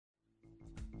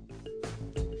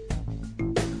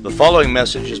The following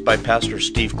message is by Pastor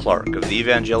Steve Clark of the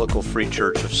Evangelical Free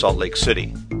Church of Salt Lake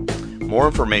City. More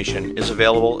information is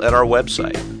available at our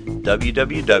website,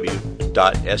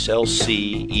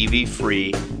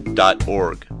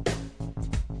 www.slcevfree.org.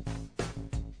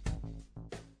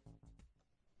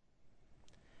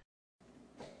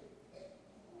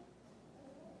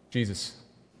 Jesus,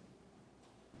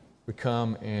 we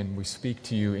come and we speak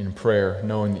to you in prayer,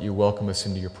 knowing that you welcome us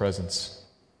into your presence.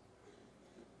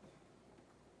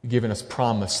 You've given us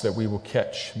promise that we will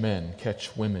catch men,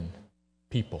 catch women,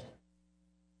 people.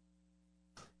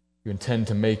 You intend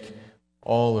to make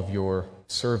all of your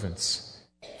servants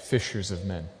fishers of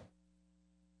men.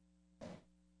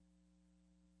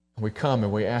 And we come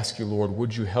and we ask you, Lord,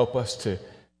 would you help us to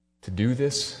do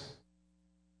this?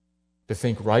 To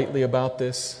think rightly about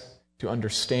this, to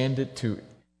understand it, to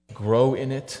grow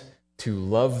in it, to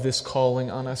love this calling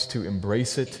on us, to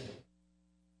embrace it.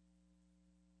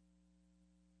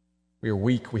 We are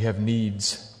weak, we have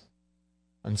needs,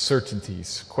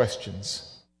 uncertainties,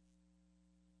 questions.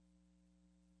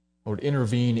 Lord,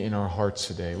 intervene in our hearts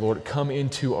today. Lord, come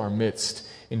into our midst,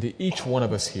 into each one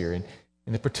of us here, in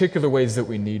the particular ways that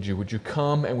we need you. Would you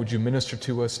come and would you minister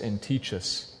to us and teach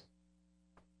us?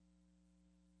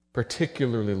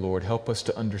 Particularly, Lord, help us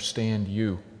to understand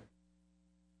you,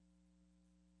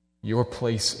 your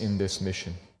place in this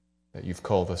mission that you've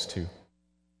called us to.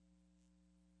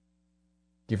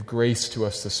 Give grace to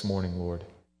us this morning, Lord.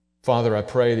 Father, I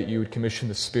pray that you would commission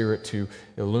the Spirit to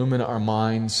illumine our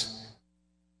minds,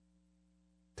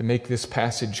 to make this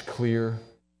passage clear,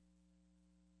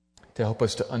 to help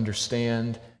us to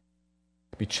understand,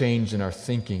 to be changed in our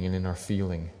thinking and in our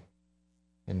feeling,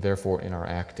 and therefore in our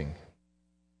acting.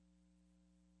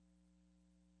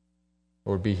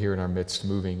 Lord, be here in our midst,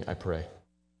 moving, I pray.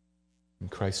 In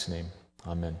Christ's name,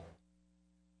 amen.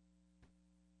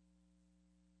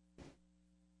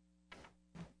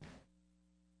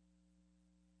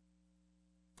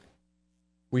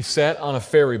 We sat on a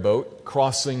ferry boat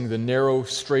crossing the narrow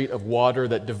strait of water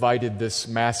that divided this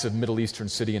massive Middle Eastern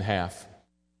city in half.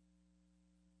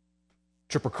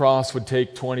 Trip across would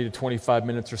take 20 to 25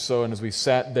 minutes or so, and as we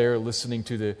sat there listening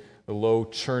to the low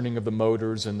churning of the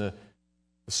motors and the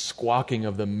squawking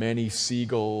of the many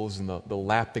seagulls and the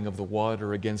lapping of the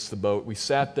water against the boat, we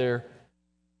sat there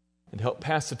and helped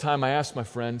pass the time. I asked my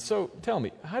friend, so tell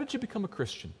me, how did you become a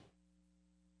Christian?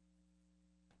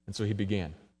 And so he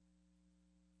began.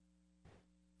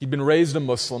 He'd been raised a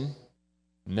Muslim,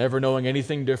 never knowing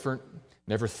anything different,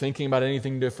 never thinking about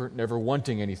anything different, never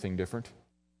wanting anything different.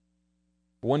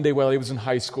 One day while he was in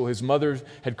high school, his mother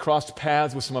had crossed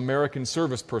paths with some American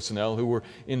service personnel who were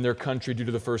in their country due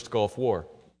to the First Gulf War.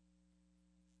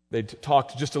 They'd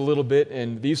talked just a little bit,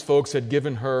 and these folks had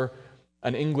given her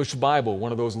an English Bible,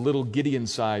 one of those little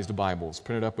Gideon-sized Bibles,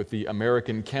 printed up with the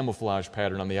American camouflage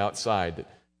pattern on the outside that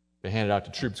they handed out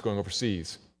to troops going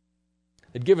overseas.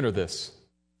 They'd given her this.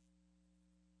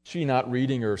 She, not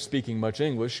reading or speaking much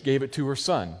English, gave it to her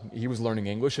son. He was learning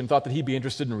English and thought that he'd be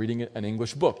interested in reading an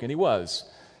English book, and he was.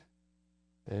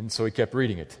 And so he kept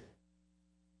reading it.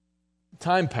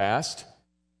 Time passed,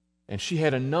 and she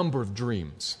had a number of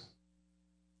dreams.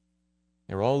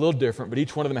 They were all a little different, but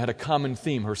each one of them had a common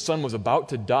theme. Her son was about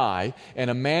to die, and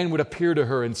a man would appear to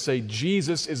her and say,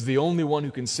 Jesus is the only one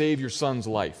who can save your son's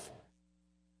life.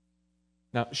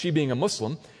 Now, she being a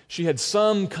Muslim, she had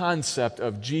some concept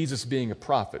of Jesus being a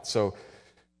prophet, so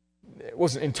it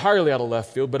wasn't entirely out of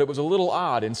left field, but it was a little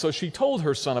odd. And so she told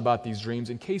her son about these dreams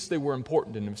in case they were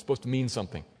important and it was supposed to mean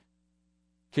something,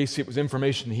 in case it was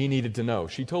information he needed to know.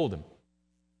 She told him,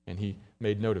 and he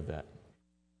made note of that.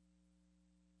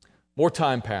 More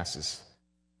time passes.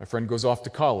 My friend goes off to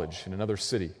college in another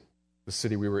city, the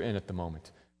city we were in at the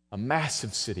moment. A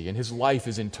massive city, and his life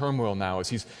is in turmoil now as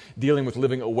he's dealing with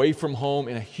living away from home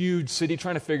in a huge city,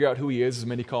 trying to figure out who he is, as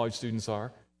many college students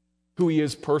are, who he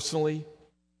is personally,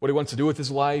 what he wants to do with his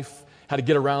life, how to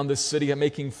get around this city,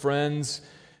 making friends.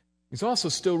 He's also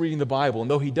still reading the Bible,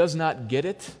 and though he does not get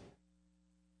it,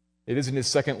 it is in his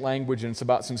second language, and it's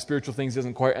about some spiritual things he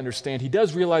doesn't quite understand, he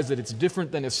does realize that it's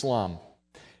different than Islam,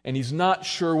 and he's not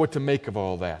sure what to make of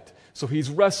all that. So he's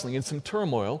wrestling in some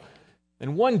turmoil,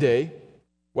 and one day,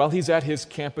 while he's at his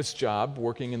campus job,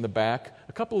 working in the back,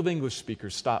 a couple of English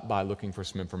speakers stop by looking for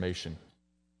some information.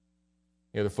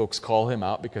 The other folks call him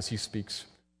out because he speaks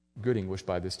good English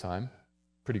by this time,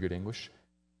 pretty good English.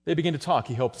 They begin to talk.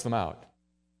 He helps them out.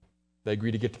 They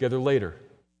agree to get together later.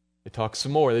 They talk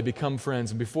some more. They become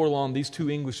friends. And before long, these two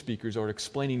English speakers are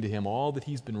explaining to him all that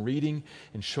he's been reading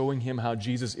and showing him how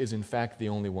Jesus is, in fact, the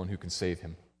only one who can save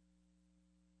him.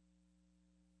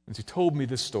 As he told me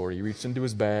this story, he reached into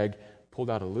his bag, pulled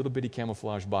out a little bitty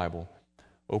camouflage Bible,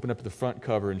 opened up the front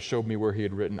cover and showed me where he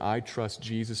had written, "I trust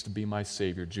Jesus to be my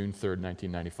Savior, June 3rd,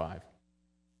 1995.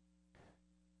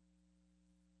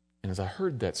 And as I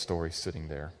heard that story sitting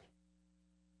there,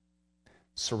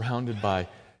 surrounded by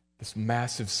this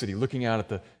massive city, looking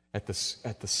out at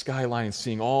the skyline and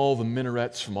seeing all the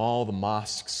minarets from all the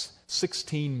mosques,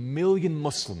 16 million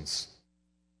Muslims.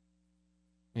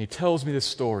 And he tells me this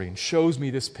story and shows me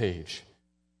this page.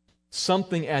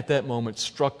 Something at that moment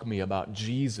struck me about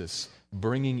Jesus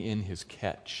bringing in his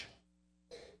catch.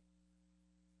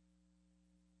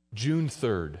 June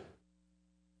 3rd,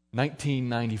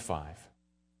 1995.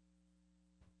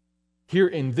 Here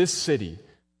in this city,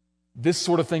 this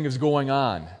sort of thing is going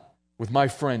on with my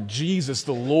friend. Jesus,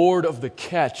 the Lord of the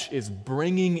catch, is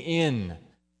bringing in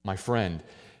my friend.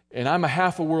 And I'm a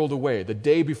half a world away, the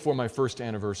day before my first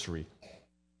anniversary.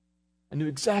 I knew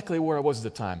exactly where I was at the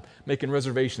time, making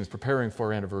reservations, preparing for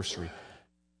our anniversary.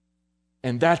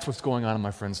 And that's what's going on in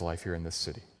my friend's life here in this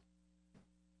city.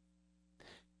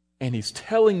 And he's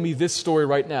telling me this story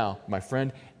right now, my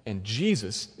friend, and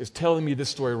Jesus is telling me this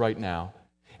story right now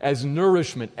as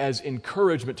nourishment, as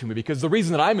encouragement to me, because the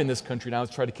reason that I'm in this country now is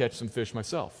to try to catch some fish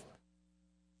myself.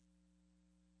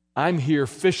 I'm here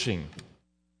fishing.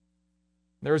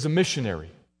 There is a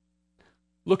missionary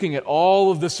looking at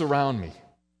all of this around me.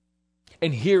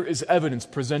 And here is evidence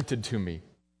presented to me.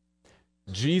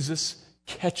 Jesus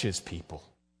catches people.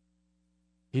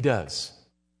 He does.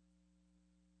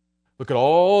 Look at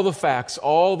all the facts,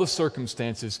 all the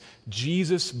circumstances.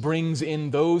 Jesus brings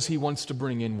in those he wants to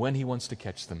bring in when he wants to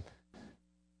catch them.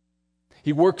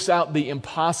 He works out the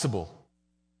impossible.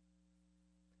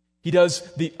 He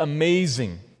does the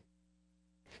amazing.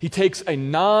 He takes a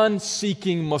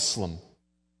non-seeking Muslim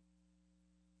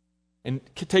and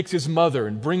takes his mother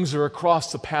and brings her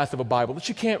across the path of a Bible that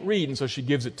she can't read, and so she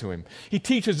gives it to him. He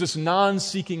teaches this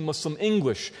non-seeking Muslim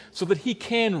English so that he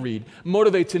can read,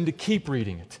 motivates him to keep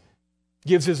reading it.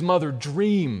 Gives his mother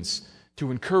dreams to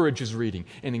encourage his reading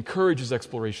and encourage his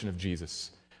exploration of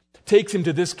Jesus. Takes him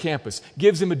to this campus,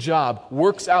 gives him a job,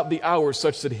 works out the hours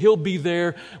such that he'll be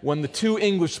there when the two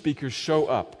English speakers show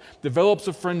up, develops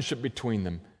a friendship between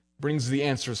them, brings the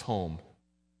answers home,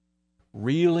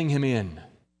 reeling him in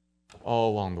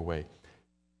all along the way.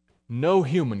 No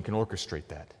human can orchestrate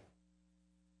that.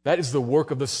 That is the work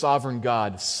of the sovereign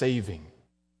God saving.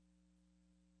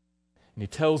 And he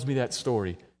tells me that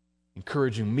story,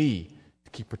 encouraging me to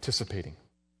keep participating.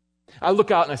 I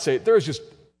look out and I say, there is just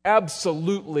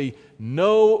absolutely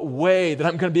no way that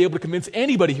I'm going to be able to convince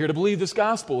anybody here to believe this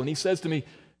gospel. And he says to me,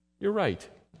 you're right,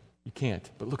 you can't,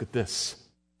 but look at this.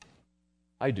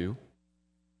 I do.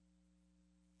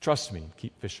 Trust me and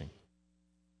keep fishing.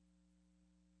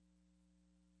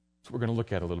 That's what we're going to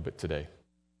look at a little bit today.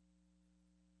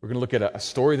 We're going to look at a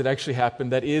story that actually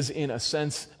happened that is, in a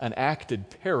sense, an acted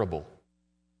parable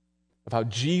of how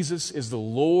Jesus is the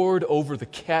Lord over the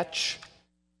catch.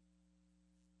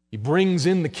 He brings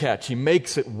in the catch, he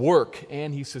makes it work,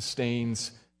 and he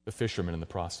sustains the fishermen in the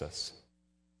process.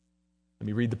 Let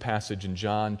me read the passage in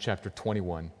John chapter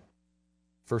 21,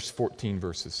 first 14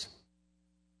 verses.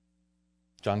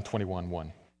 John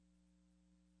 21:1.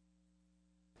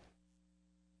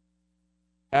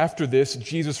 After this,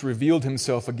 Jesus revealed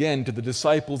himself again to the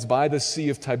disciples by the Sea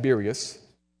of Tiberias,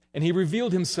 and he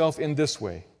revealed himself in this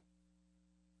way.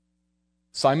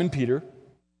 Simon Peter,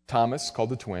 Thomas, called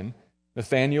the twin,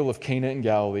 Nathanael of Cana in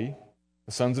Galilee,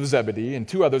 the sons of Zebedee, and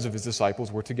two others of his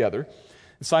disciples were together.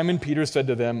 And Simon Peter said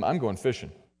to them, I'm going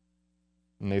fishing.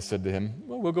 And they said to him,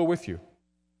 well, we'll go with you.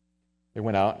 They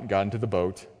went out and got into the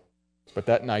boat, but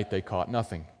that night they caught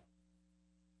nothing.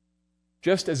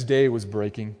 Just as day was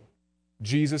breaking,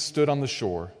 Jesus stood on the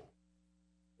shore.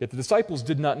 Yet the disciples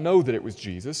did not know that it was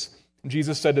Jesus. And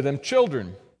Jesus said to them,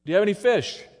 children, do you have any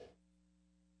fish?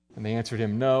 And they answered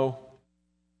him, no.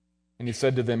 And he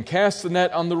said to them, cast the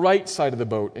net on the right side of the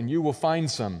boat, and you will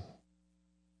find some.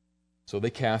 So they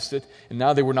cast it, and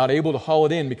now they were not able to haul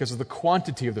it in because of the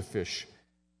quantity of the fish.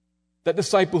 That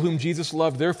disciple whom Jesus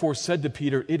loved therefore said to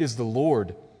Peter, it is the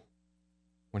Lord.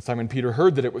 When Simon Peter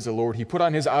heard that it was the Lord, he put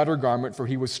on his outer garment, for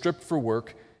he was stripped for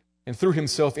work, and threw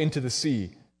himself into the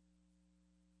sea.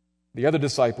 The other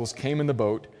disciples came in the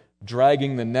boat,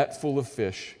 dragging the net full of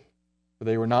fish, for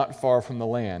they were not far from the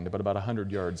land, but about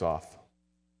 100 yards off.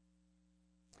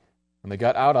 When they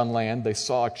got out on land, they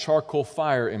saw a charcoal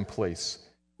fire in place,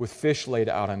 with fish laid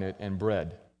out on it and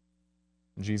bread.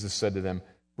 And Jesus said to them,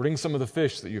 bring some of the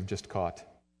fish that you have just caught.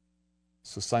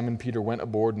 So Simon Peter went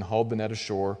aboard and hauled the net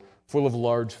ashore, full of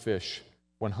large fish,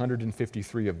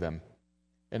 153 of them.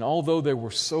 And although there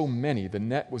were so many, the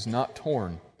net was not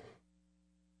torn.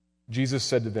 Jesus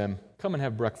said to them, come and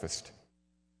have breakfast.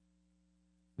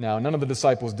 Now, none of the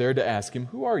disciples dared to ask him,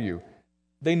 "Who are you?"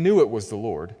 They knew it was the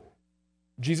Lord.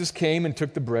 Jesus came and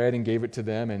took the bread and gave it to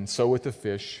them, and so with the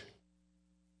fish.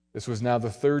 This was now the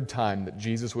third time that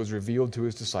Jesus was revealed to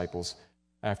his disciples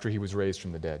after he was raised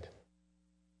from the dead.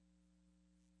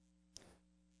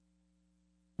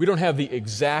 We don't have the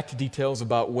exact details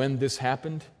about when this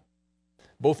happened.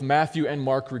 Both Matthew and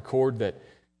Mark record that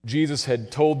Jesus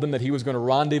had told them that he was going to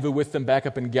rendezvous with them back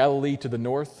up in Galilee to the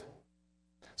north.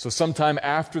 So sometime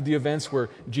after the events where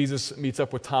Jesus meets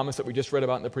up with Thomas that we just read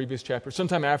about in the previous chapter,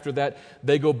 sometime after that,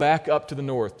 they go back up to the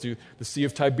north to the Sea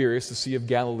of Tiberias, the Sea of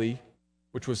Galilee,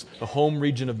 which was the home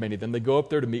region of many. Then they go up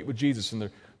there to meet with Jesus, and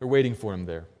they're waiting for him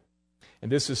there.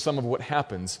 And this is some of what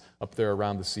happens up there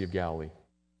around the Sea of Galilee.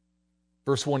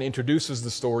 Verse 1 introduces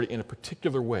the story in a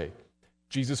particular way.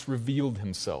 Jesus revealed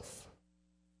himself.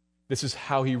 This is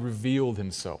how he revealed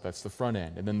himself. That's the front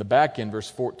end. And then the back end, verse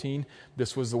 14,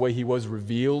 this was the way he was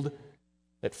revealed.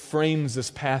 That frames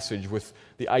this passage with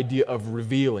the idea of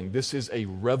revealing. This is a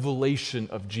revelation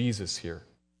of Jesus here.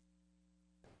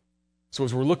 So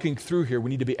as we're looking through here, we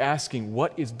need to be asking,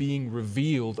 what is being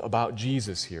revealed about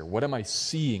Jesus here? What am I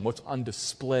seeing? What's on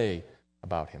display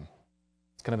about him?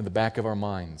 It's kind of in the back of our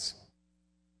minds.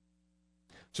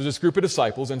 So this group of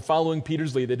disciples, and following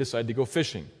Peter's lead, they decided to go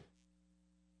fishing.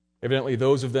 Evidently,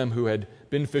 those of them who had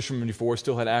been fishermen before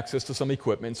still had access to some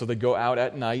equipment, so they go out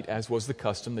at night, as was the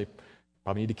custom. They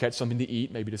probably need to catch something to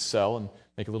eat, maybe to sell and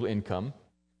make a little income.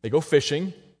 They go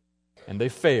fishing, and they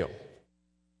fail.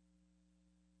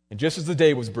 And just as the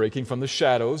day was breaking from the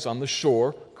shadows on the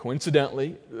shore,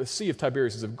 coincidentally, the Sea of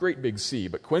Tiberias is a great big sea,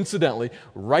 but coincidentally,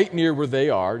 right near where they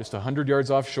are, just 100 yards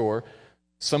offshore,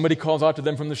 somebody calls out to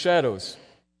them from the shadows,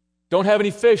 "Don't have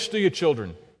any fish, do you,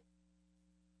 children?"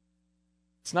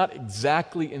 It's not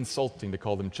exactly insulting to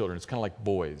call them children. It's kind of like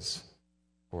boys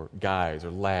or guys or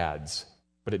lads.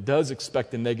 But it does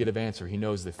expect a negative answer. He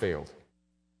knows they failed.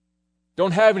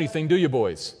 "Don't have anything, do you,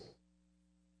 boys?"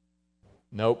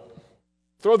 "Nope."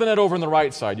 "Throw the net over on the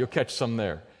right side. You'll catch some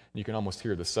there." And you can almost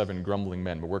hear the 7 grumbling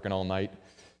men. We're working all night.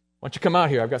 "Why don't you come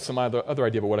out here? I've got some other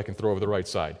idea about what I can throw over the right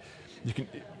side." You can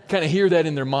kind of hear that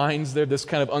in their minds there. This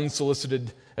kind of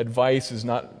unsolicited advice is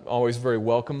not always very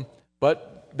welcome. But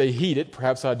they heed it,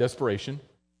 perhaps out of desperation.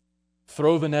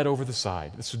 Throw the net over the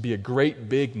side. This would be a great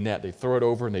big net. They throw it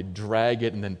over and they drag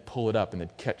it and then pull it up and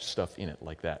they'd catch stuff in it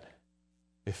like that.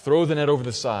 They throw the net over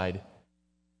the side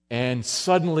and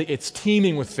suddenly it's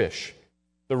teeming with fish.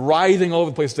 They're writhing all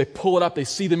over the place. They pull it up, they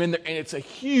see them in there, and it's a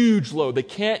huge load. They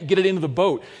can't get it into the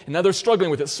boat. And now they're struggling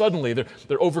with it suddenly.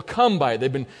 They're overcome by it.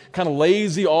 They've been kind of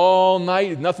lazy all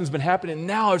night. Nothing's been happening. And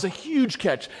now there's a huge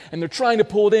catch, and they're trying to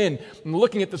pull it in. And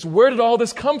looking at this, where did all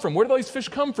this come from? Where did all these fish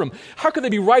come from? How could they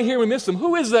be right here and we miss them?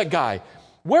 Who is that guy?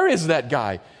 Where is that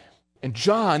guy? And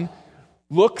John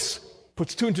looks,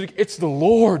 puts 2 and 2 together. "It's the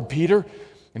Lord, Peter."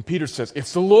 And Peter says,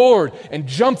 "It's the Lord," and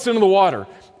jumps into the water.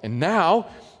 And now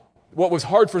what was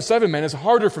hard for 7 men is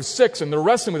harder for 6, and they're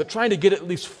wrestling with it, trying to get it at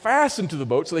least fastened to the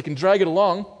boat so they can drag it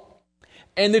along.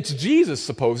 And it's Jesus,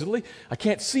 supposedly. I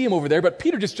can't see him over there, but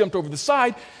Peter just jumped over the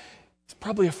side. It's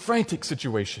probably a frantic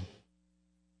situation.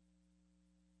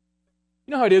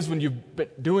 You know how it is when you've been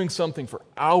doing something for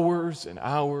hours and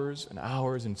hours and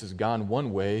hours, and it's just gone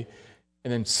one way,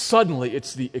 and then suddenly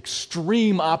it's the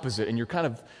extreme opposite, and you're kind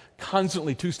of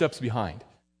constantly 2 steps behind.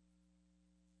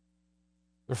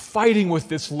 They're fighting with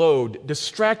this load,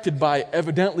 distracted by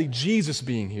evidently Jesus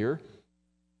being here.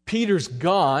 Peter's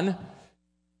gone.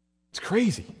 It's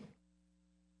crazy.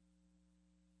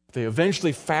 They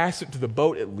eventually fasten it to the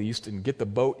boat at least and get the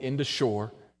boat into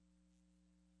shore.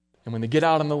 And when they get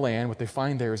out on the land, what they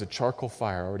find there is a charcoal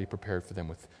fire already prepared for them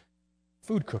with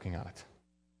food cooking on it.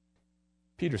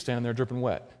 Peter's standing there dripping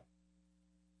wet.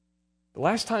 The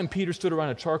last time Peter stood around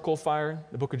a charcoal fire,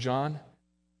 the book of John,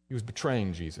 he was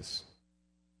betraying Jesus.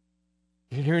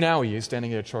 And here now he is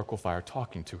standing at a charcoal fire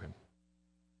talking to him.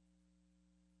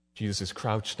 Jesus is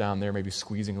crouched down there, maybe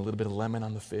squeezing a little bit of lemon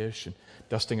on the fish and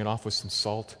dusting it off with some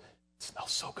salt. It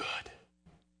smells so good.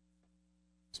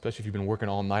 Especially if you've been working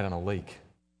all night on a lake.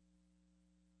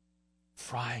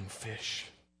 Frying fish.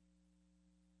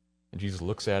 And Jesus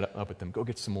looks up at them. "Go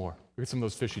get some more. Go get some of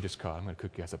those fish you just caught. I'm going to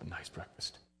cook you guys up a nice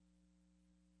breakfast."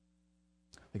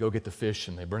 They go get the fish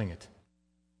and they bring it.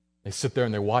 They sit there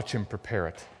and they watch him prepare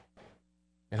it.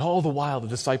 And all the while, the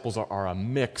disciples are a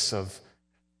mix of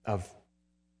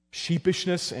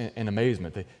sheepishness and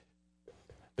amazement.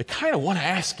 They kind of want to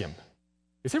ask him,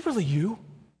 "Is it really you?"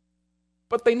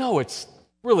 But they know it's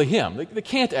really him. They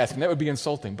can't ask him. That would be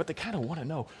insulting. But they kind of want to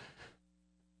know.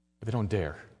 But they don't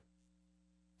dare.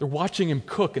 They're watching him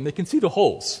cook, and they can see the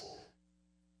holes.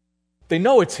 They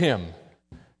know it's him.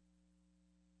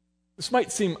 This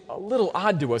might seem a little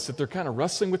odd to us that they're kind of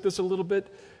wrestling with this a little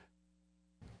bit.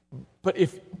 But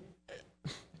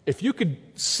if you could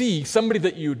see somebody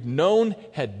that you'd known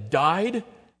had died,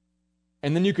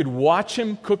 and then you could watch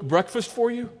him cook breakfast for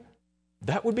you,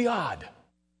 that would be odd.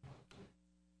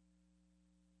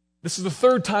 This is the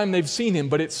third time they've seen him,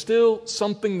 but it's still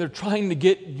something they're trying to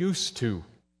get used to.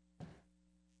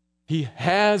 He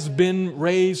has been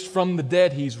raised from the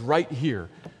dead. He's right here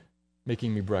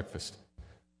making me breakfast.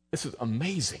 This is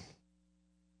amazing.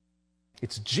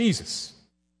 It's Jesus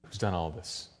who's done all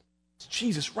this. It's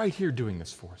Jesus right here doing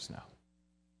this for us now.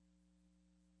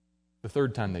 The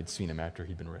third time they'd seen him after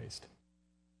he'd been raised.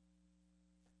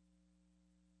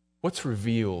 What's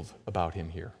revealed about him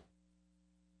here?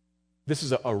 This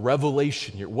is a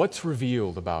revelation here. What's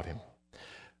revealed about him?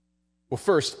 Well,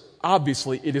 first,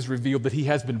 obviously, it is revealed that he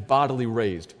has been bodily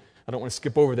raised. I don't want to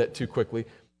skip over that too quickly.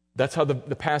 That's how the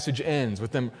passage ends,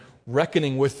 with them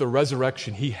reckoning with the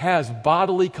resurrection. He has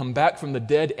bodily come back from the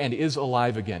dead and is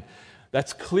alive again.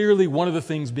 That's clearly one of the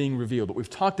things being revealed. But we've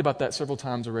talked about that several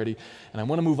times already, and I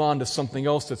want to move on to something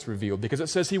else that's revealed, because it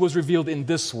says he was revealed in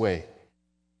this way.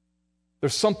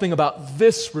 There's something about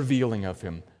this revealing of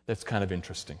him that's kind of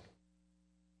interesting.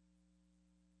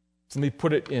 So let me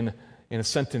put it in a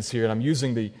sentence here, and I'm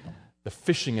using the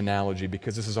fishing analogy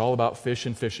because this is all about fish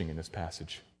and fishing in this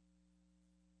passage.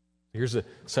 Here's a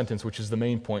sentence which is the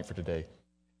main point for today.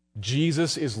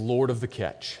 Jesus is Lord of the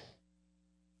catch.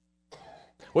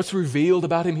 What's revealed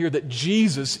about him here? That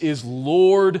Jesus is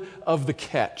Lord of the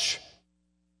catch.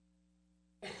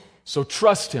 So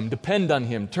trust him, depend on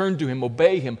him, turn to him,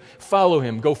 obey him, follow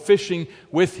him, go fishing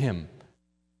with him.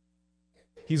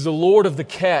 He's the Lord of the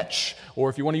catch, or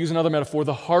if you want to use another metaphor,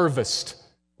 the harvest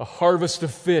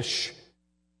of fish.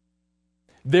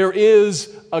 There is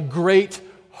a great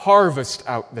harvest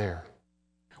out there.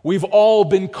 We've all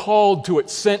been called to it,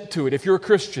 sent to it, if you're a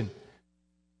Christian.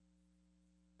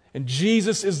 And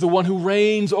Jesus is the one who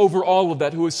reigns over all of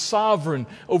that, who is sovereign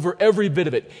over every bit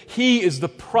of it. He is the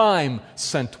prime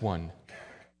sent one.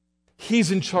 He's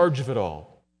in charge of it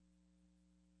all.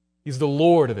 He's the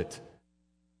Lord of it.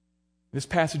 This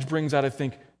passage brings out, I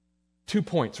think, 2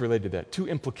 points related to that, 2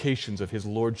 implications of his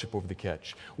lordship over the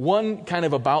catch. One kind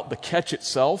of about the catch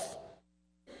itself,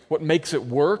 what makes it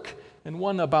work, and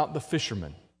one about the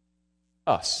fishermen,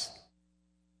 us.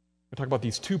 We'll talk about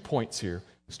these 2 points here.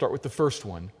 We'll start with the first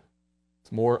one.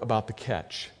 It's more about the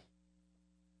catch.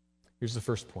 Here's the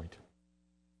first point.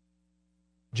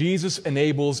 Jesus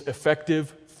enables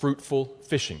effective, fruitful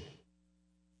fishing.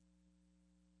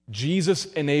 Jesus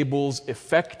enables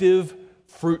effective,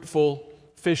 fruitful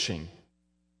fishing.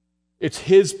 It's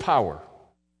his power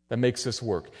that makes this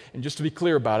work. And just to be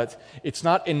clear about it, it's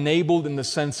not enabled in the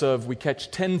sense of we catch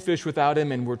 10 fish without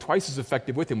him and we're twice as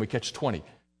effective with him. We catch 20.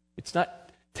 It's not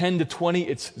 10 to 20,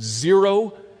 it's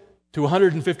 0 to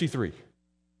 153.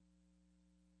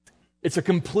 It's a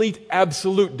complete,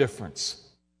 absolute difference.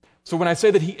 So when I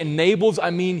say that he enables,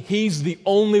 I mean he's the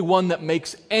only one that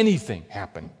makes anything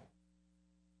happen.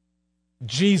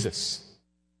 Jesus.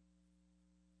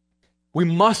 We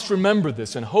must remember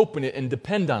this and hope in it and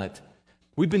depend on it.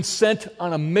 We've been sent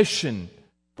on a mission,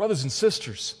 brothers and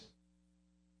sisters.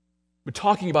 We're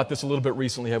talking about this a little bit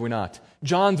recently, have we not?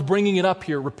 John's bringing it up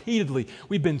here repeatedly.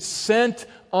 We've been sent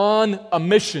on a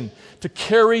mission to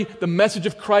carry the message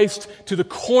of Christ to the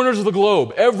corners of the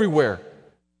globe, everywhere.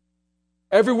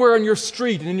 Everywhere on your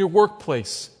street and in your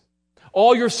workplace.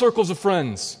 All your circles of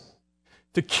friends.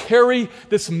 To carry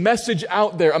this message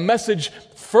out there, a message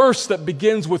first that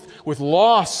begins with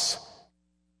loss,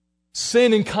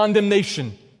 sin and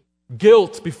condemnation,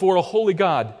 guilt before a holy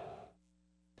God.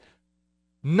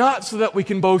 Not so that we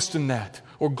can boast in that,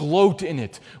 or gloat in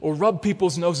it, or rub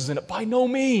people's noses in it, by no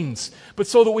means, but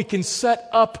so that we can set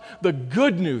up the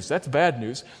good news. That's bad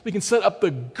news. We can set up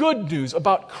the good news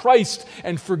about Christ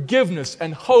and forgiveness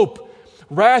and hope,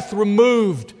 wrath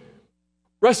removed,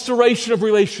 restoration of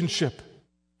relationship,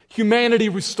 humanity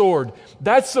restored.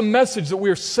 That's the message that we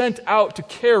are sent out to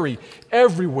carry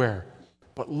everywhere.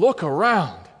 But look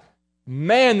around.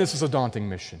 Man, this is a daunting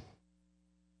mission.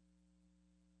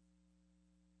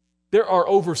 There are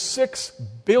over 6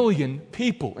 billion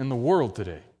people in the world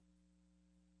today.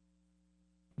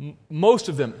 Most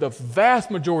of them, the vast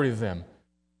majority of them,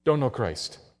 don't know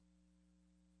Christ.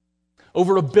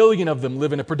 Over 1 billion of them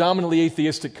live in a predominantly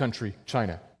atheistic country,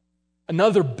 China.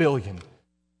 Another 1 billion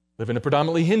live in a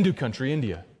predominantly Hindu country,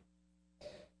 India.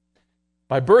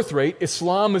 By birth rate,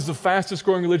 Islam is the fastest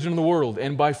growing religion in the world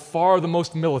and by far the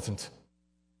most militant,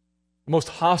 the most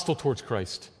hostile towards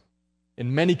Christ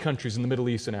in many countries in the Middle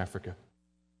East and Africa.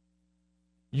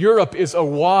 Europe is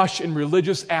awash in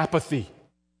religious apathy.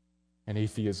 and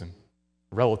atheism,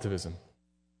 relativism.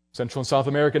 Central and South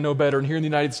America no better, and here in the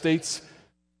United States,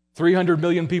 300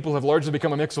 million people have largely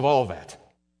become a mix of all of that.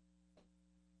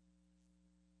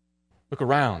 Look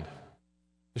around.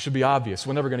 This should be obvious.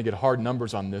 We're never going to get hard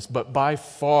numbers on this, but by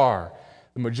far,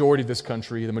 the majority of this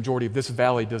country, the majority of this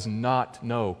valley does not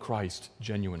know Christ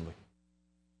genuinely.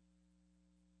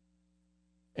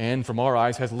 And from our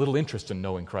eyes, has little interest in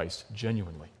knowing Christ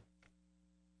genuinely.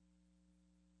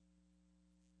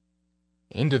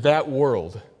 Into that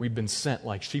world, we've been sent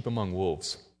like sheep among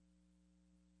wolves.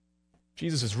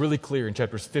 Jesus is really clear in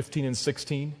chapters 15 and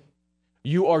 16.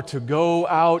 You are to go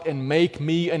out and make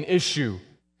me an issue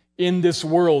in this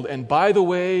world. And by the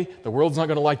way, the world's not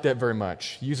going to like that very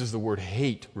much. He uses the word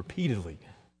hate repeatedly.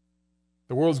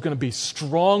 The world's going to be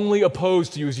strongly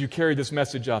opposed to you as you carry this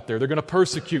message out there. They're going to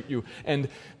persecute you, and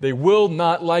they will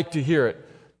not like to hear it.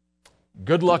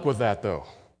 Good luck with that, though.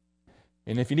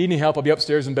 And if you need any help, I'll be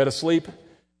upstairs in bed asleep.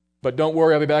 But don't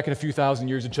worry, I'll be back in a few thousand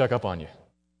years to check up on you.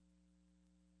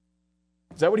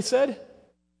 Is that what he said?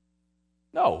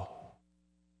 No.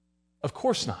 Of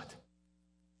course not.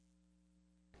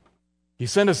 He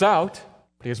sent us out,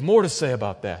 but he has more to say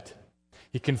about that.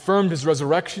 He confirmed his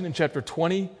resurrection in chapter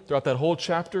 20, throughout that whole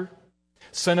chapter,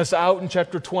 sent us out in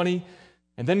chapter 20,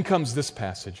 and then comes this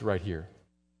passage right here,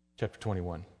 chapter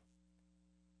 21.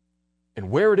 And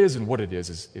where it is and what it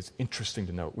is interesting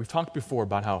to note. We've talked before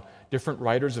about how different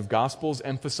writers of Gospels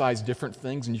emphasize different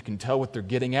things, and you can tell what they're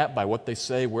getting at by what they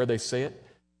say, where they say it.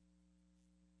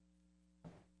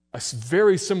 A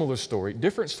very similar story,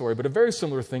 different story, but a very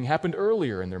similar thing happened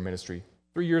earlier in their ministry,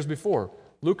 3 years before.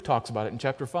 Luke talks about it in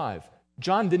chapter 5.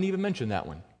 John didn't even mention that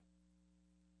one.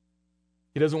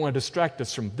 He doesn't want to distract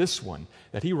us from this one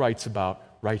that he writes about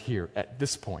right here at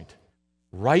this point.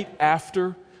 Right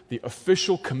after the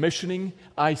official commissioning,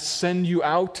 I send you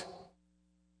out,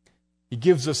 he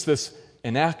gives us this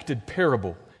enacted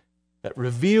parable that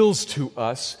reveals to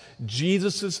us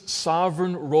Jesus'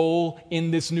 sovereign role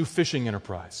in this new fishing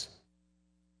enterprise.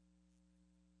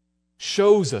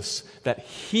 Shows us that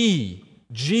he,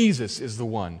 Jesus, is the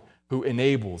one who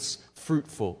enables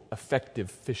fruitful,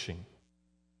 effective fishing.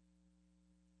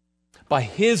 By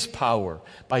his power,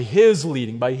 by his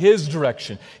leading, by his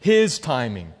direction, his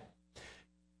timing.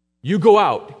 You go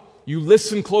out, you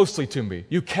listen closely to me,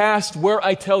 you cast where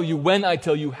I tell you, when I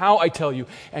tell you, how I tell you,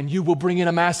 and you will bring in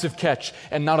a massive catch,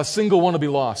 and not a single one will be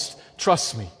lost.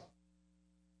 Trust me.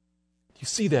 You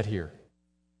see that here.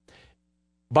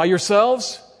 By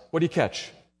yourselves, what do you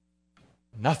catch?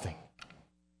 Nothing.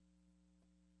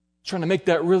 Trying to make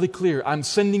that really clear. I'm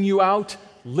sending you out.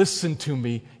 Listen to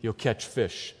me. You'll catch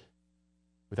fish.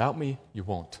 Without me, you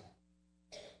won't.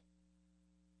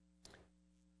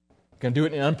 Going to do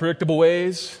it in unpredictable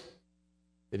ways.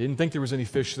 They didn't think there was any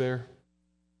fish there,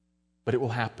 but it will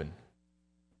happen.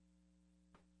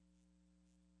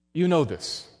 You know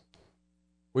this.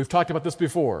 We've talked about this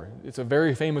before. It's a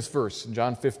very famous verse in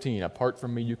John 15. Apart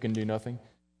from me, you can do nothing.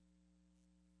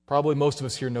 Probably most of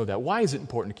us here know that. Why is it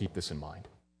important to keep this in mind?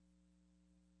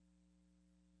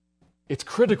 It's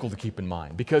critical to keep in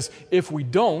mind because if we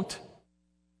don't,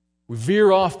 we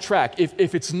veer off track.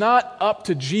 If it's not up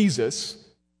to Jesus,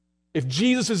 if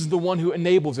Jesus is the one who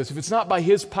enables us, if it's not by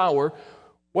his power,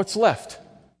 what's left?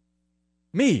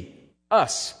 Me,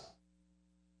 us.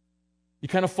 You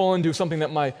kind of fall into something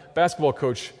that my basketball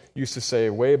coach used to say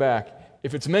way back.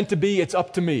 If it's meant to be, it's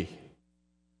up to me.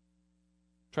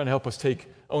 Trying to help us take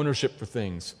ownership for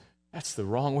things. That's the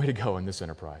wrong way to go in this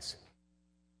enterprise.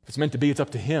 If it's meant to be, it's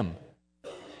up to him.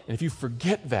 And if you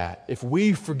forget that, if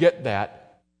we forget that,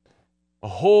 a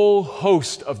whole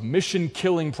host of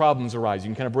mission-killing problems arise. You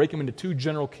can kind of break them into two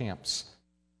general camps.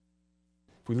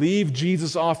 If we leave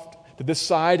Jesus off to this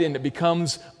side and it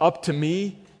becomes up to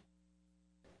me,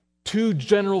 two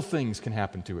general things can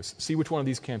happen to us. See which one of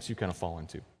these camps you kind of fall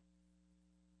into.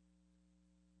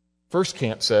 First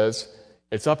camp says,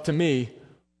 it's up to me.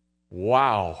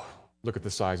 Wow, look at the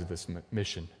size of this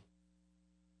mission.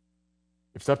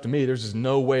 If it's up to me, there's just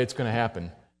no way it's going to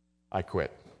happen. I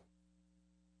quit.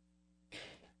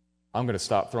 I'm going to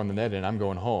stop throwing the net in. I'm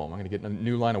going home. I'm going to get a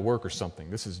new line of work or something.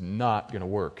 This is not going to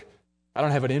work. I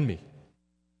don't have it in me.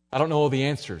 I don't know all the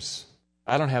answers.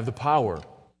 I don't have the power.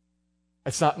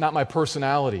 It's not my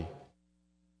personality.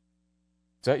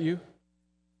 Is that you?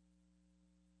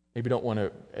 Maybe you don't want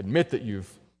to admit that you've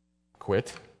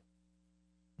quit.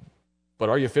 But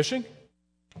are you fishing?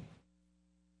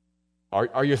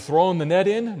 Are you throwing the net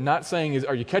in? Not saying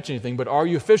are you catching anything, but are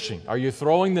you fishing? Are you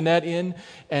throwing the net in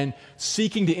and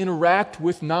seeking to interact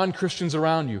with non-Christians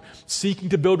around you, seeking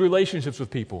to build relationships with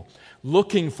people,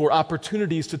 looking for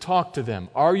opportunities to talk to them?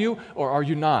 Are you or are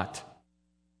you not?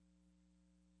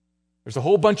 There's a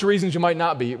whole bunch of reasons you might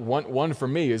not be. One for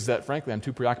me is that, frankly, I'm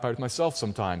too preoccupied with myself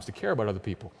sometimes to care about other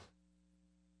people.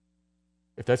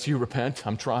 If that's you, repent.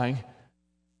 I'm trying,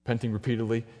 repenting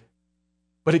repeatedly.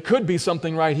 But it could be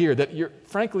something right here that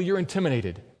you're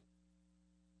intimidated.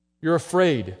 You're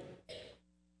afraid.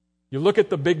 You look at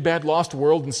the big, bad, lost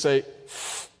world and say,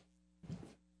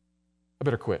 I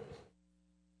better quit.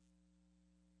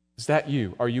 Is that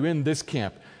you? Are you in this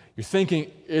camp? You're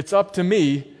thinking, it's up to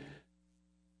me,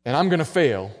 and I'm going to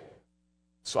fail,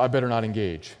 so I better not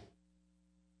engage.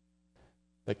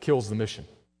 That kills the mission.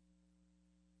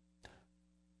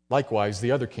 Likewise,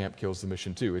 the other camp kills the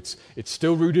mission too. It's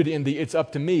still rooted in the it's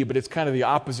up to me, but it's kind of the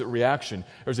opposite reaction.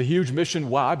 There's a huge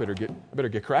mission. Wow, I better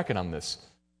get cracking on this.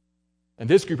 And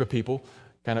this group of people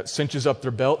kind of cinches up their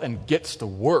belt and gets to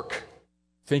work,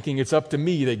 thinking it's up to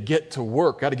me. They get to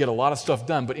work, got to get a lot of stuff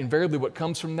done. But invariably, what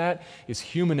comes from that is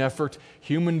human effort,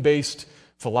 human-based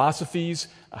philosophies,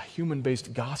 a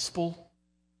human-based gospel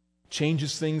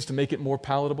changes things to make it more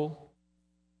palatable.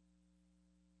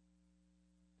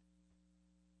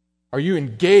 Are you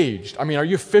engaged? I mean, are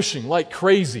you fishing like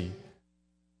crazy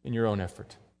in your own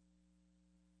effort?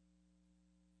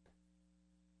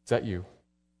 Is that you?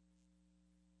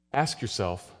 Ask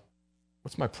yourself,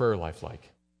 what's my prayer life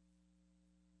like?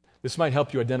 This might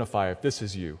help you identify if this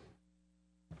is you.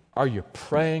 Are you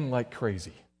praying like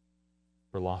crazy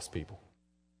for lost people?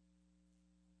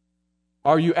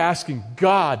 Are you asking,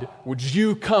 God, would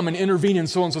you come and intervene in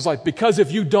so-and-so's life? Because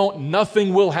if you don't,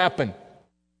 nothing will happen.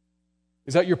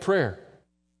 Is that your prayer?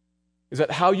 Is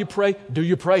that how you pray? Do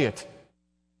you pray it?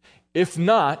 If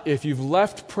not, if you've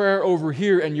left prayer over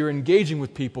here and you're engaging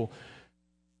with people,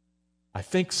 I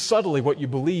think subtly what you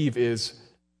believe is,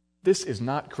 this is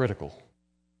not critical.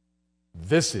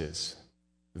 This is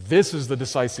the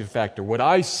decisive factor. What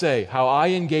I say, how I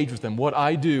engage with them, what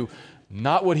I do,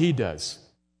 not what he does.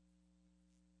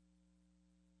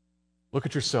 Look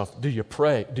at yourself. Do you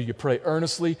pray? Do you pray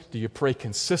earnestly? Do you pray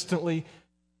consistently?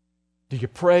 Do you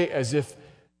pray as if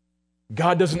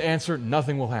God doesn't answer,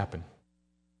 nothing will happen?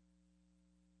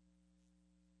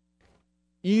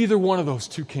 Either one of those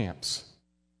two camps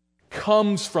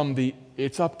comes from the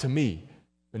it's up to me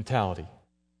mentality.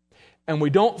 And we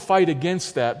don't fight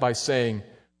against that by saying,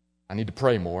 I need to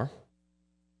pray more,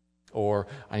 or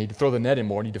I need to throw the net in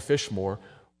more, I need to fish more.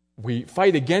 We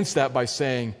fight against that by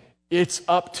saying, it's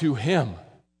up to him.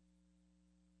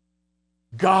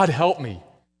 God help me.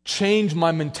 Change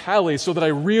my mentality so that I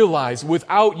realize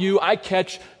without you I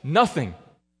catch nothing.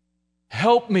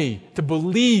 Help me to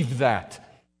believe that.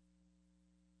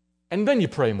 And then you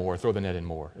pray more, throw the net in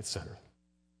more, etc.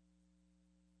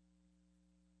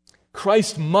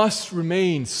 Christ must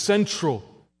remain central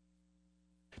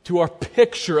to our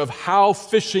picture of how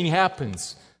fishing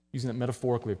happens, using that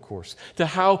metaphorically, of course, to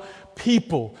how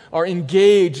people are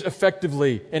engaged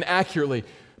effectively and accurately,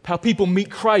 how people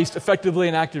meet Christ effectively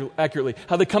and accurately,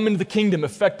 how they come into the kingdom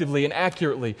effectively and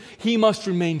accurately. He must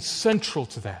remain central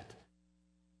to that.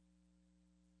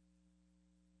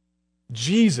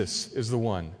 Jesus is the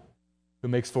one who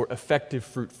makes for effective,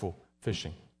 fruitful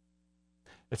fishing.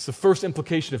 It's the first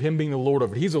implication of him being the Lord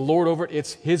over it. He's the Lord over it.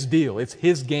 It's his deal. It's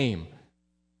his game.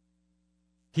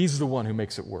 He's the one who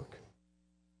makes it work.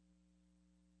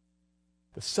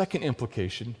 The second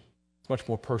implication is much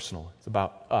more personal. It's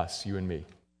about us, you and me.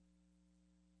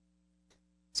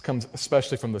 This comes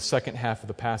especially from the second half of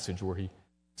the passage where he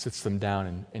sits them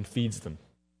down and feeds them.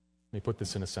 Let me put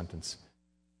this in a sentence.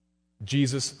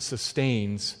 Jesus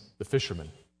sustains the fishermen.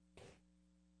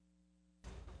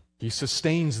 He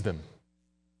sustains them.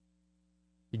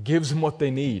 He gives them what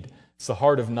they need. It's the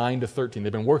heart of 9 to 13.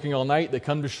 They've been working all night. They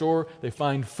come to shore. They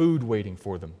find food waiting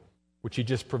for them, which he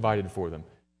just provided for them.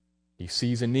 He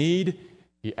sees a need.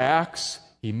 He acts.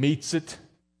 He meets it.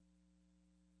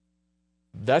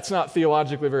 That's not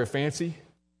theologically very fancy,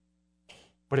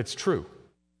 but it's true.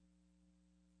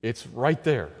 It's right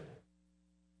there.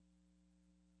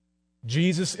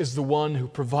 Jesus is the one who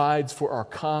provides for our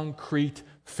concrete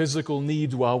physical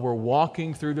needs while we're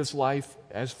walking through this life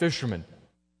as fishermen.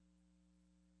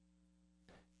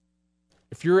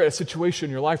 If you're at a situation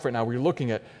in your life right now where you're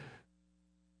looking at,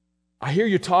 I hear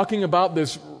you talking about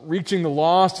this reaching the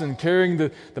lost and carrying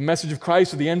the message of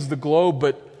Christ to the ends of the globe,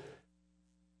 but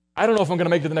I don't know if I'm going to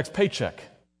make it to the next paycheck.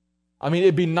 I mean,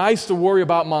 it'd be nice to worry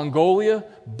about Mongolia,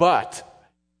 but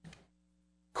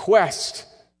Quest.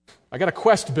 I got a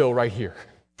Quest bill right here.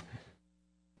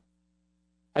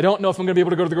 I don't know if I'm going to be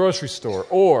able to go to the grocery store.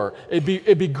 Or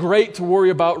it'd be great to worry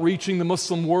about reaching the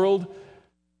Muslim world,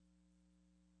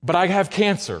 but I have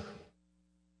cancer.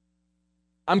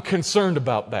 I'm concerned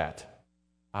about that,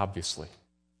 obviously.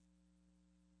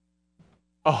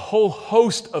 a whole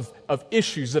host of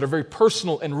issues that are very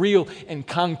personal and real and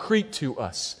concrete to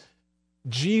us.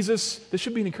 Jesus, this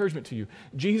should be an encouragement to you.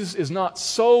 Jesus is not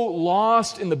so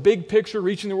lost in the big picture,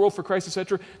 reaching the world for Christ,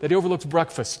 etc., that he overlooks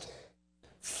breakfast.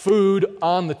 Food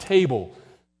on the table.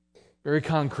 Very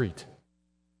concrete.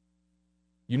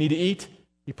 You need to eat,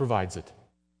 he provides it.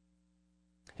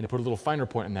 And to put a little finer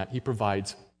point on that, he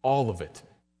provides all of it.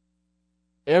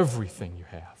 Everything you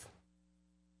have.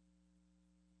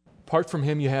 Apart from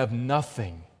him, you have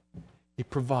nothing. He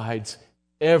provides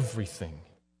everything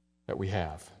that we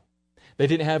have. They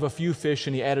didn't have a few fish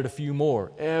and he added a few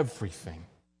more. Everything.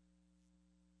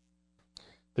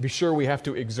 To be sure, we have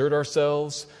to exert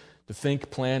ourselves to think,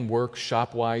 plan, work,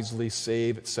 shop wisely,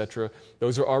 save, etc.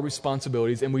 Those are our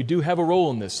responsibilities, and we do have a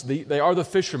role in this. They are the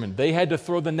fishermen. They had to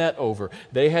throw the net over.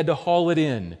 They had to haul it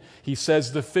in. He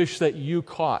says, the fish that you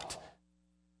caught.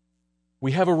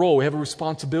 We have a role, we have a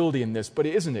responsibility in this, but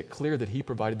isn't it clear that he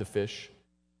provided the fish?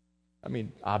 I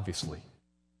mean, obviously.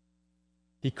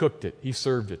 He cooked it. He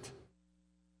served it.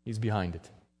 He's behind it.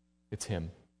 It's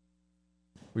him.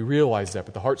 We realize that,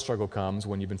 but the heart struggle comes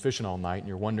when you've been fishing all night and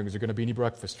you're wondering, is there going to be any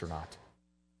breakfast or not?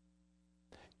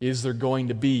 Is there going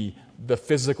to be the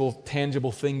physical,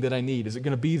 tangible thing that I need? Is it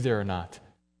going to be there or not?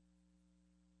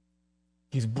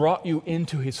 He's brought you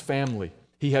into his family.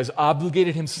 He has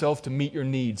obligated himself to meet your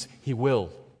needs. He will.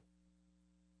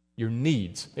 Your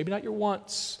needs. Maybe not your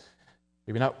wants.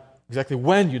 Maybe not exactly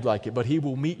when you'd like it, but he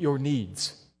will meet your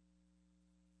needs.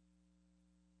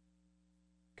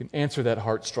 You can answer that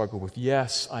heart struggle with,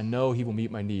 yes, I know he will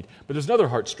meet my need. But there's another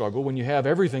heart struggle. When you have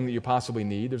everything that you possibly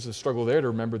need, there's a struggle there to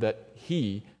remember that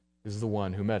he is the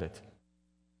one who met it.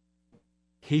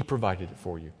 He provided it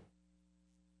for you.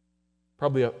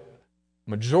 Probably a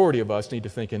majority of us need to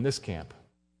think in this camp,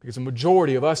 because a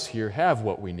majority of us here have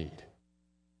what we need.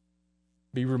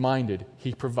 Be reminded,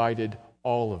 he provided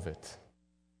all of it.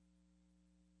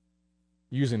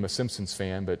 Usually I'm a Simpsons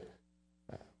fan, but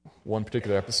one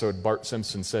particular episode, Bart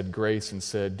Simpson said grace and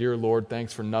said, "Dear Lord,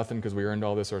 thanks for nothing because we earned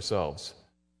all this ourselves.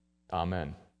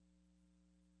 Amen."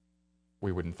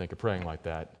 We wouldn't think of praying like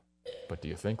that, but do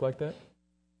you think like that?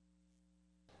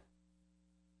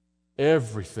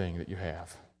 Everything that you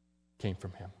have came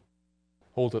from him.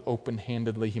 Hold it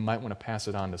open-handedly. He might want to pass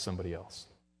it on to somebody else.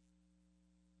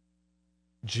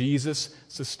 Jesus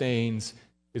sustains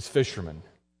his fishermen.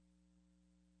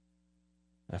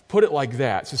 And I've put it like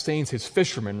that, sustains his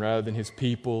fishermen rather than his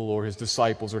people or his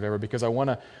disciples or whatever, because I want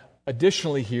to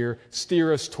additionally here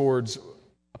steer us towards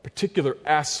a particular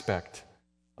aspect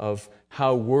of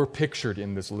how we're pictured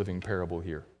in this living parable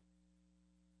here.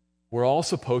 We're all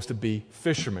supposed to be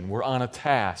fishermen. We're on a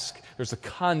task. There's a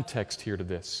context here to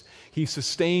this. He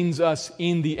sustains us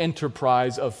in the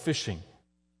enterprise of fishing.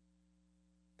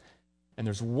 And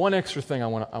there's one extra thing I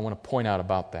want to point out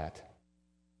about that.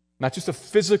 Not just a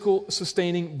physical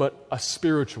sustaining, but a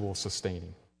spiritual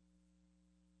sustaining.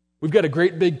 We've got a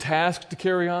great big task to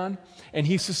carry on, and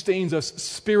he sustains us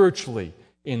spiritually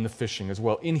in the fishing as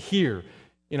well. In here,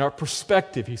 in our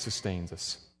perspective, he sustains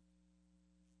us.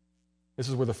 This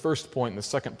is where the first point and the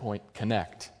second point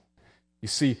connect. You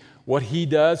see what he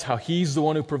does, how he's the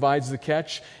one who provides the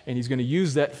catch, and he's going to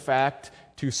use that fact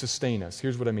to sustain us.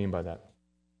 Here's what I mean by that.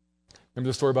 Remember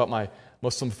the story about my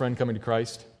Muslim friend coming to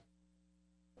Christ?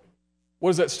 What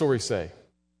does that story say?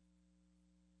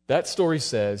 That story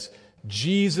says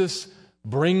Jesus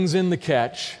brings in the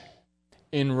catch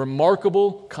in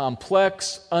remarkable,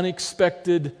 complex,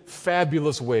 unexpected,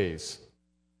 fabulous ways.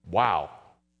 Wow.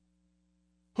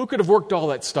 Who could have worked all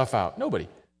that stuff out? Nobody.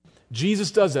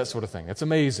 Jesus does that sort of thing. That's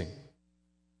amazing.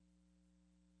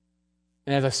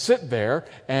 And as I sit there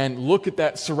and look at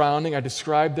that surrounding I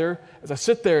described there, as I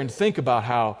sit there and think about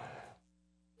how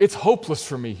it's hopeless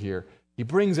for me here, he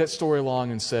brings that story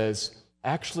along and says,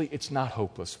 actually, it's not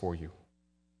hopeless for you.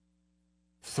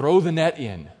 Throw the net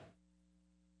in.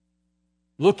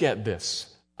 Look at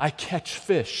this. I catch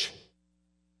fish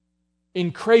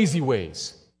in crazy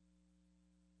ways.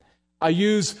 I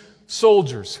use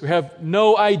soldiers who have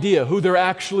no idea who they're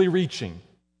actually reaching.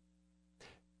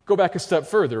 Go back a step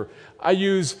further. I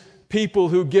use people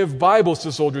who give Bibles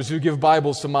to soldiers, who give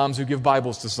Bibles to moms, who give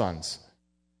Bibles to sons.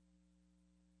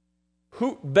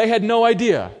 They had no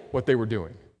idea what they were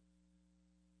doing.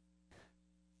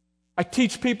 I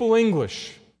teach people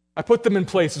English. I put them in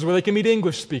places where they can meet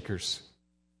English speakers.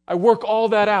 I work all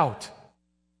that out.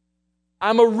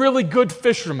 I'm a really good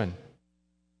fisherman.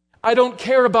 I don't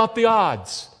care about the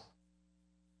odds.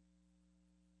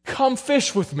 Come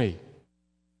fish with me.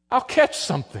 I'll catch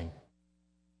something.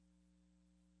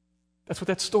 That's what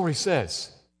that story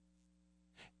says.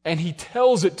 And He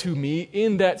tells it to me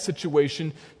in that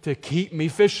situation to keep me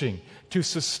fishing, to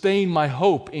sustain my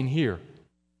hope in here.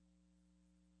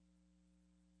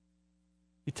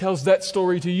 He tells that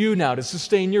story to you now to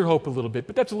sustain your hope a little bit,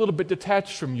 but that's a little bit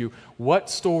detached from you. What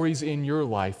stories in your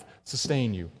life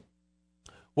sustain you?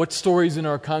 What stories in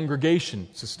our congregation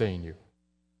sustain you?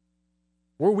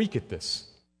 We're weak at this.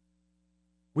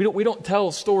 We don't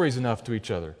tell stories enough to each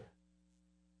other.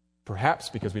 Perhaps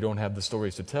because we don't have the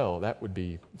stories to tell. That would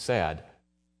be sad.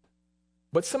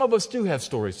 But some of us do have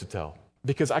stories to tell,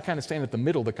 because I kind of stand at the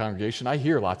middle of the congregation. I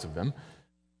hear lots of them,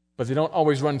 but they don't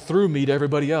always run through me to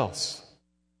everybody else.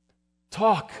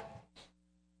 Talk.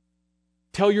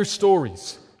 Tell your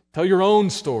stories. Tell your own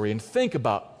story and think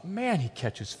about, man, he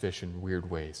catches fish in weird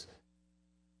ways.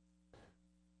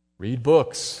 Read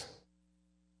books.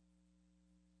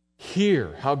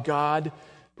 Hear how God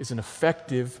is an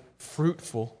effective,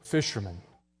 fruitful fisherman.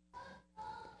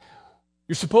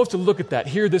 You're supposed to look at that,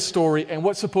 hear this story, and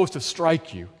what's supposed to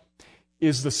strike you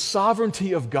is the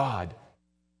sovereignty of God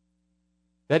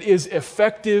that is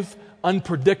effective,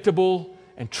 unpredictable,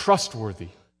 and trustworthy.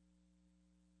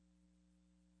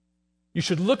 You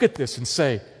should look at this and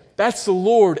say, that's the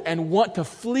Lord, and want to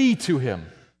flee to Him.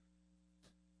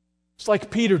 It's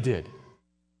like Peter did.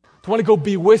 To want to go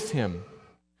be with Him,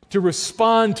 to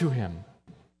respond to Him.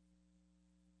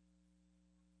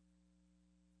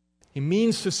 He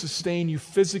means to sustain you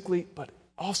physically, but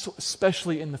also,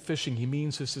 especially in the fishing, He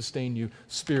means to sustain you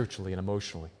spiritually and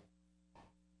emotionally.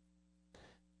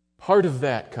 Part of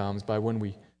that comes by when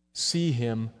we see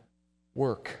Him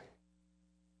work,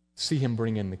 see Him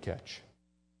bring in the catch.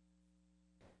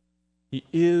 He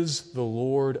is the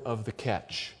Lord of the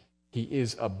catch. He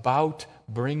is about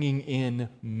bringing in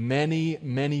many,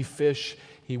 many fish.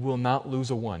 He will not lose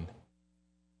a one.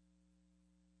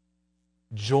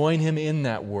 Join Him in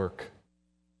that work.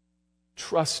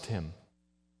 Trust Him.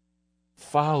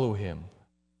 Follow Him.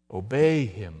 Obey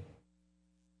Him.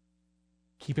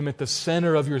 Keep Him at the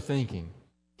center of your thinking.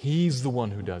 He's the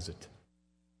one who does it.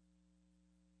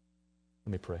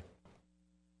 Let me pray.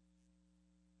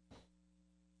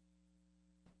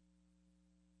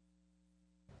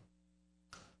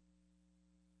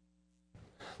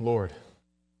 Lord,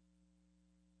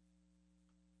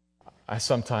 I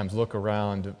sometimes look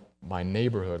around my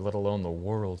neighborhood, let alone the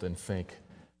world, and think,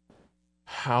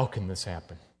 how can this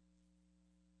happen?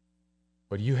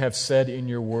 But You have said in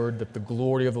Your word that the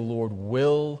glory of the Lord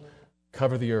will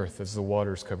cover the earth as the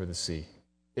waters cover the sea.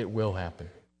 It will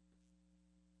happen.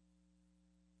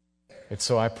 And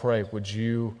so I pray, would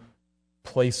You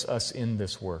place us in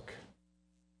this work?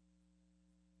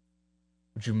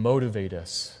 Would You motivate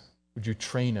us? Would You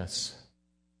train us?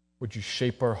 Would You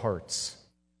shape our hearts?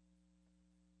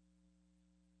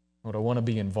 Lord, I want to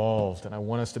be involved, and I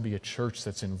want us to be a church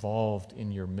that's involved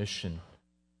in Your mission.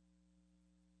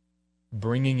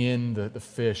 Bringing in the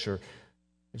fish, or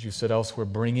as You said elsewhere,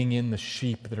 bringing in the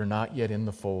sheep that are not yet in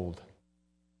the fold.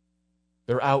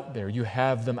 They're out there. You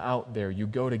have them out there. You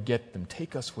go to get them.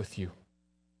 Take us with You.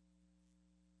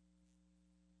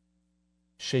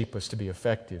 Shape us to be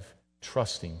effective,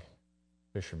 trusting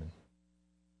fishermen.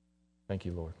 Thank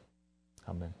You, Lord.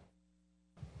 Amen.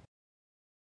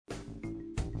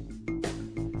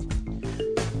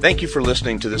 Thank you for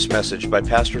listening to this message by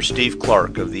Pastor Steve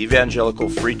Clark of the Evangelical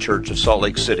Free Church of Salt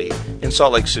Lake City in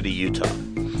Salt Lake City, Utah.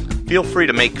 Feel free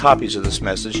to make copies of this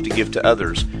message to give to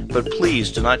others, but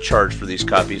please do not charge for these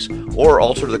copies or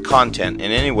alter the content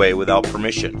in any way without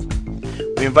permission.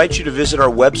 We invite you to visit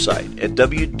our website at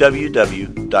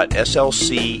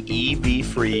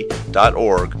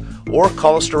www.slcevfree.org or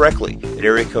call us directly at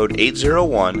area code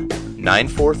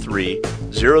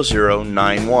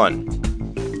 801-943-0091.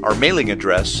 Our mailing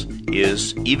address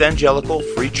is Evangelical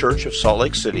Free Church of Salt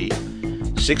Lake City,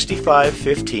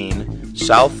 6515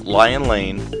 South Lion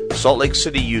Lane, Salt Lake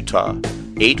City, Utah,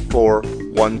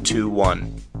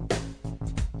 84121.